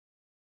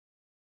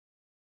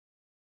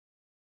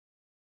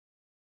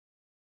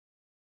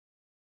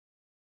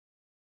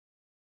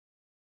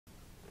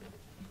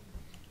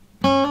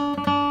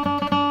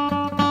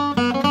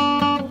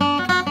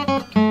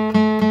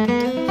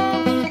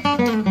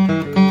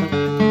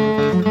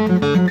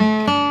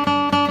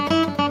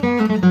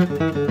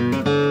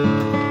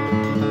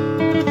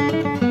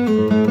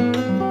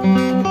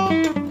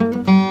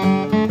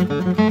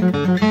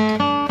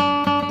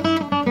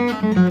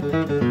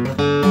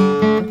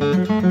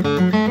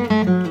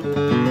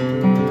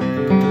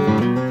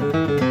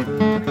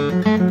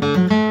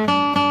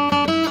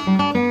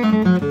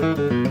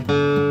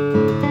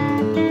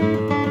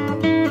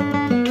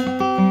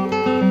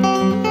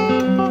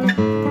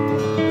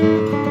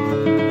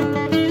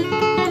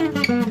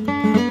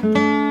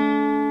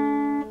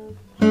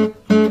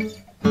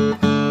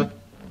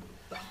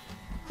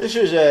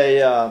This was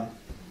a,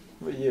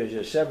 what year is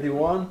it,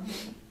 71?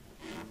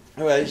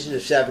 All right, this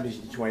is a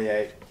 70s to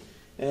 28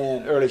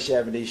 and early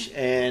 70s.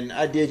 And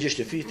I did just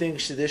a few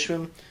things to this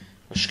one.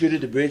 I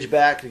scooted the bridge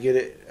back to get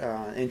it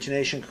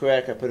intonation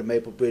correct. I put a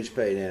maple bridge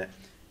plate in it,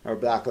 or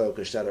black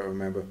locust, I don't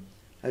remember.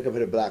 I think I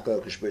put a black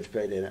locust bridge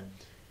plate in it.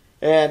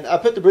 And I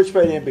put the bridge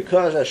plate in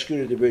because I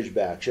scooted the bridge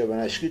back. So when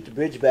I scoot the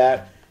bridge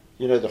back,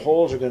 you know, the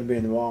holes are going to be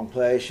in the wrong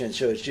place, and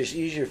so it's just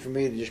easier for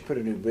me to just put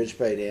a new bridge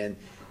plate in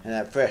and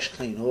have fresh,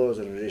 clean holes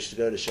than it is to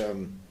go to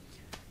some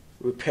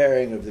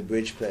repairing of the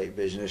bridge plate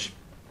business.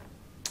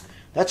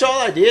 That's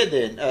all I did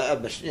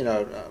then, you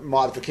know,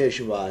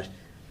 modification-wise.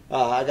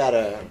 I got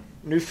a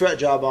new fret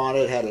job on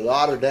it, had a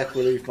lot of deck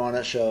relief on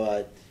it,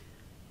 so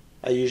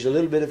I used a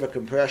little bit of a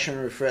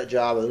compression fret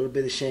job, a little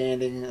bit of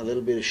sanding, a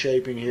little bit of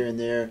shaping here and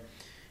there,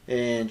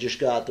 and just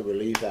got the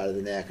relief out of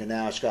the neck. And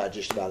now it's got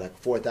just about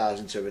like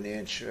 4/1000 of an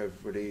inch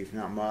of relief,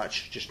 not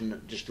much, just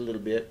a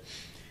little bit.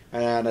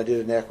 And I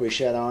did a neck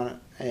reset on it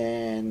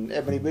and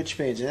ebony bridge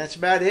pins, and that's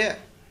about it,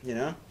 you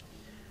know.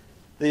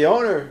 The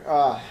owner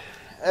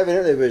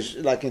evidently was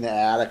like in the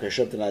attic or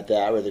something like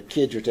that, where the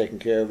kids were taking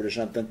care of it or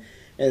something.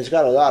 And it's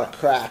got a lot of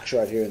cracks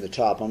right here in the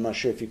top. I'm not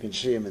sure if you can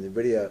see them in the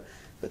video,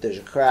 but there's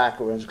a crack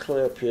that runs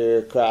clear up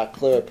here, crack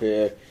clear up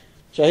here.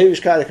 So he was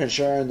kind of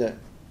concerned that,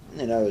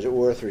 you know, is it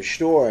worth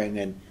restoring?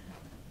 And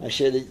I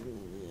said,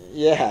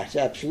 yeah, it's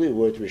absolutely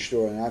worth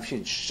restoring. I've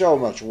seen so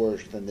much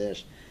worse than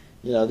this.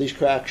 You know, these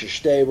cracks are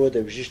stable.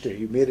 There was just a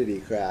humidity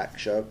crack.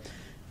 So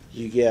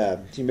you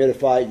get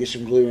humidify, you get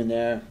some glue in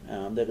there,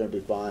 they're going to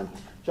be fine.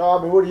 So,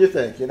 I mean, what do you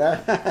think, you know?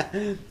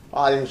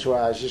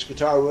 Audience-wise, is this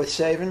guitar worth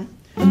saving?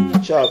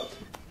 So,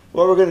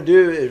 what we're going to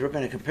do is we're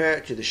going to compare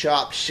it to the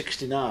Shop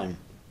 69.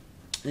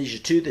 These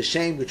are the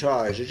same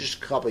guitars. They're just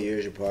a couple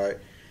years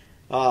apart.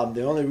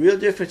 The only real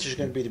difference is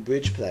going to be the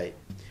bridge plate.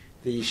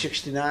 The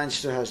 69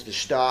 still has the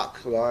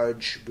stock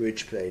large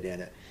bridge plate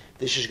in it.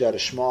 This has got a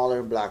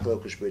smaller black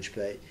locust bridge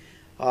plate.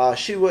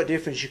 See what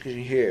difference you can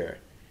hear.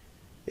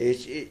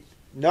 It's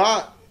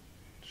not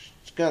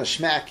going to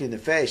smack you in the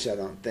face, I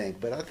don't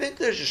think, but I think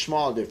there's a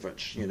small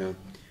difference, you know.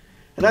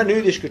 And I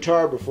knew this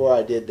guitar before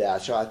I did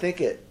that, so I think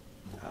it's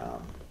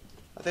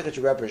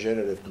a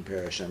representative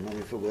comparison. I mean,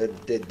 if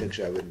it didn't think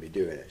so, I wouldn't be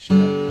doing it.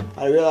 So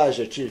I realize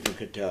they're two different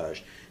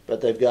guitars,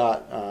 but they've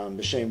got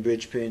the same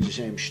bridge pins, the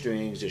same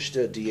strings. They're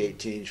still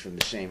D18s from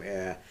the same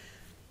era.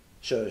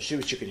 So see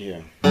what you can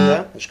hear.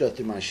 Okay? Let's go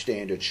through my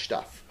standard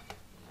stuff.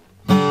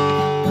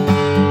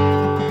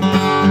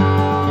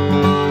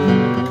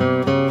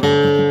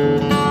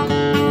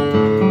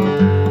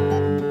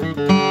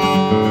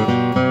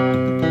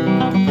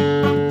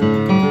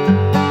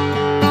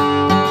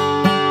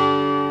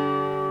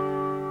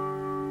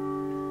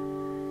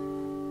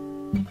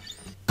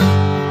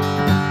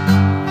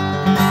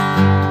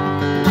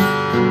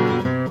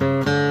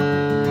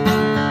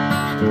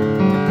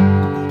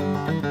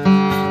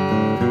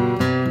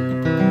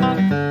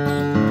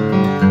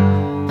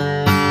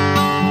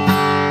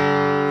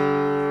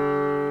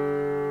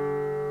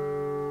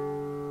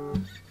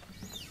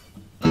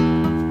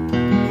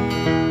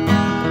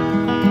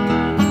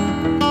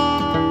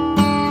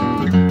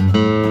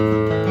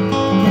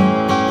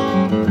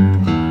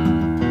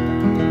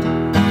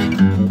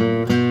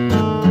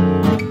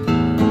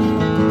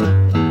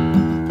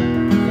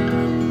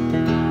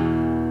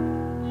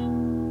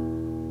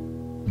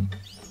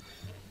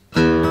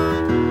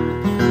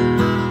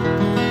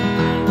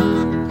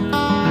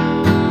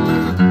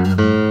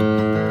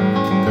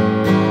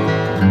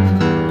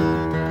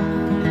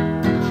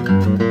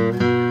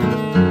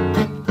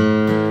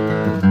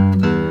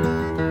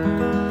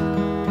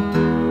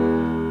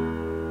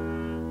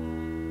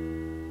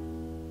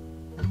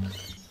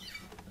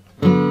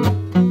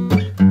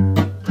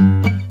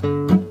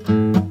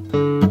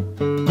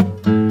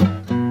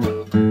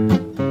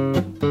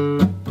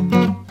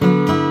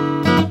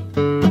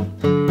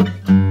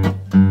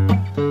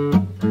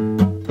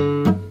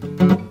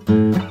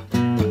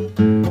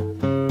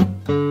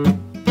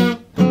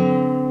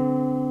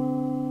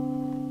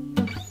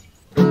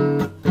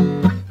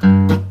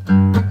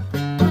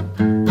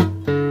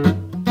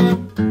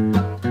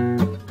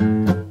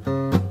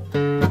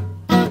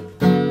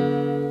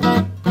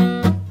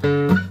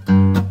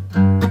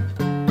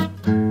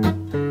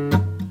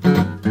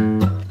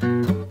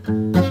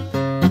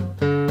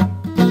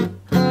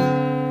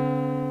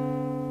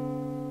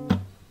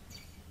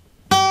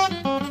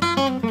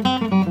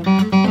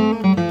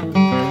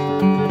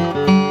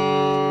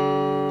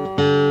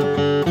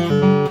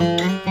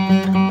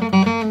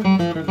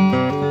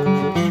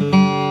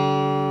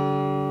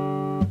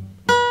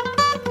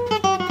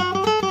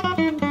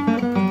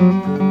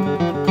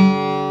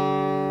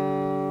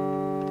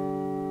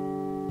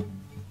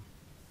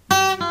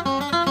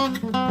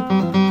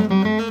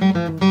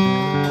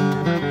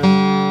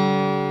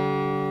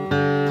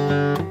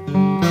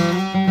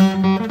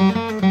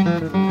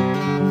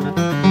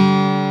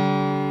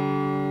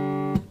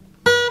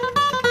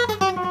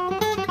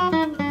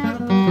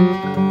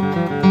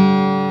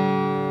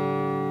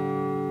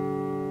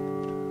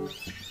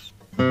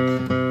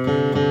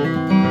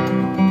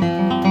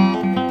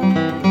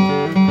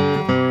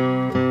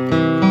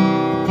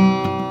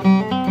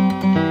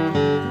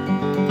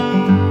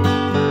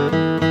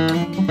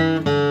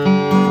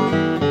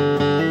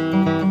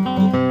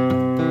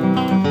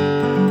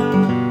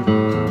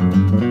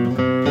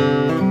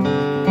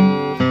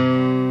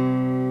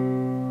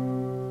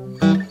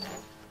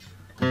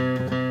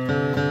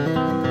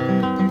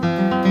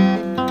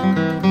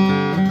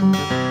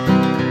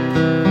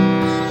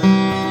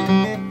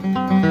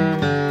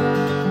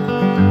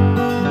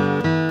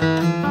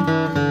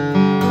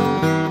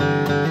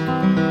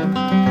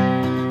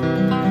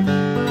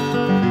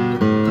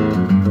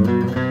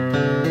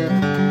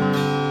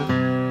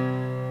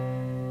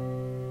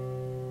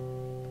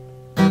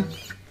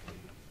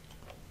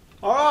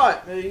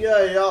 you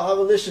go, y'all. Have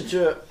a listen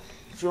to it.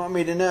 If you want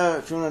me to know,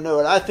 if you want to know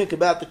what I think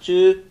about the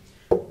two,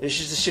 this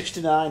is the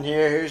 69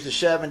 here. Here's the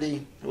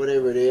 70,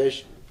 whatever it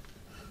is.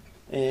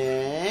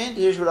 And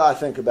here's what I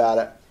think about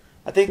it.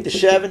 I think the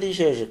 70s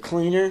has a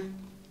cleaner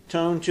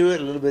tone to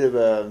it, a little bit of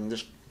a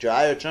this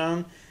drier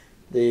tone.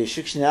 The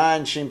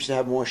 69 seems to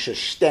have more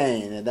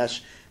sustain, and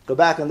that's, go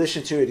back and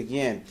listen to it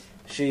again.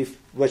 See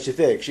what you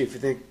think. See if you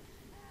think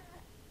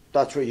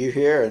that's what you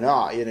hear or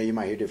not. You know, you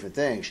might hear different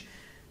things.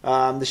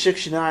 The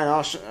 69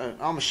 also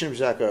almost seems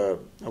like a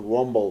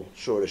rumble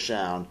sort of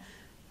sound.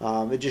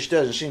 It just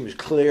doesn't seem as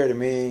clear to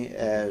me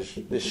as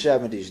the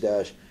 70s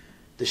does.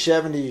 The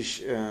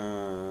 70s,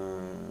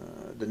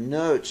 the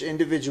notes,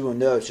 individual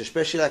notes,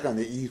 especially like on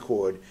the E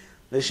chord.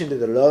 Listen to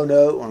the low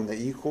note on the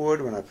E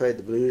chord when I played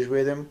the blues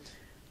with him.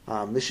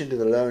 Listen to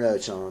the low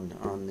notes on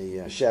the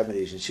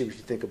 70s and see what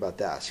you think about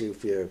that. See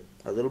if you're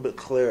a little bit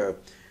clearer,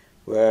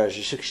 whereas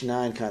the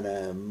 69 kind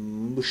of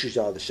mushes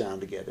all the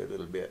sound together a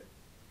little bit.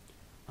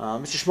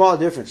 It's a small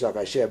difference, like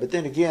I said, but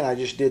then again, I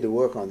just did the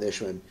work on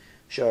this one.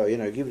 So, you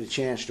know, give it a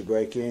chance to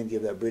break in,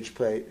 give that bridge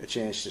plate a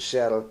chance to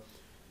settle,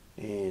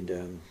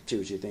 and see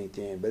what you think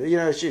then. But, you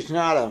know, it's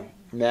not a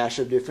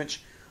massive difference.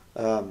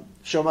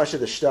 So much of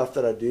the stuff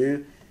that I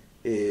do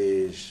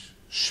is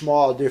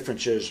small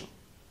differences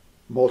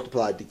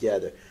multiplied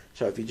together.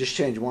 So if you just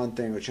change one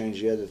thing or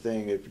change the other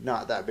thing, it's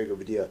not that big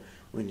of a deal.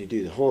 When you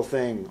do the whole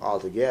thing all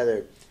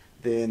together,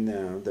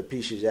 then the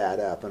pieces add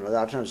up, and a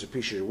lot of times the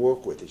pieces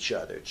work with each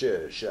other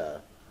too. So,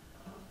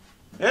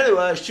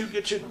 anyways, two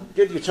good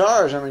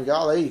guitars. I mean,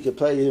 golly, you could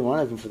play either one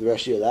of them for the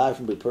rest of your life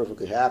and be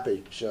perfectly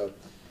happy. So,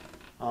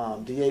 the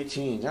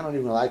 18's. I don't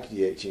even like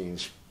the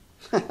 18's.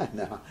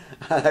 No,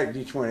 I like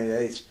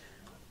D28s.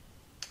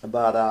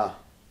 But I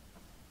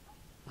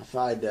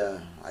find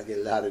I get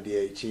a lot of the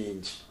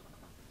 18's.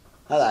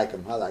 I like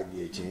them. I like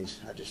the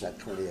 18's. I just like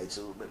 28s a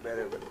little bit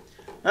better. But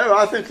anyway,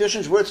 I think this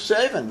one's worth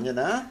saving. You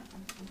know.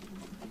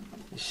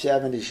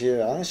 70s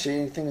here. I don't see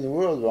anything in the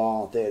world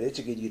wrong with that. It's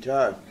a good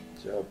guitar.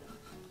 So,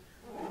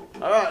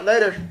 all right,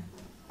 later.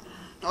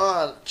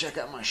 Oh, check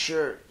out my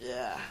shirt.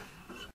 Yeah.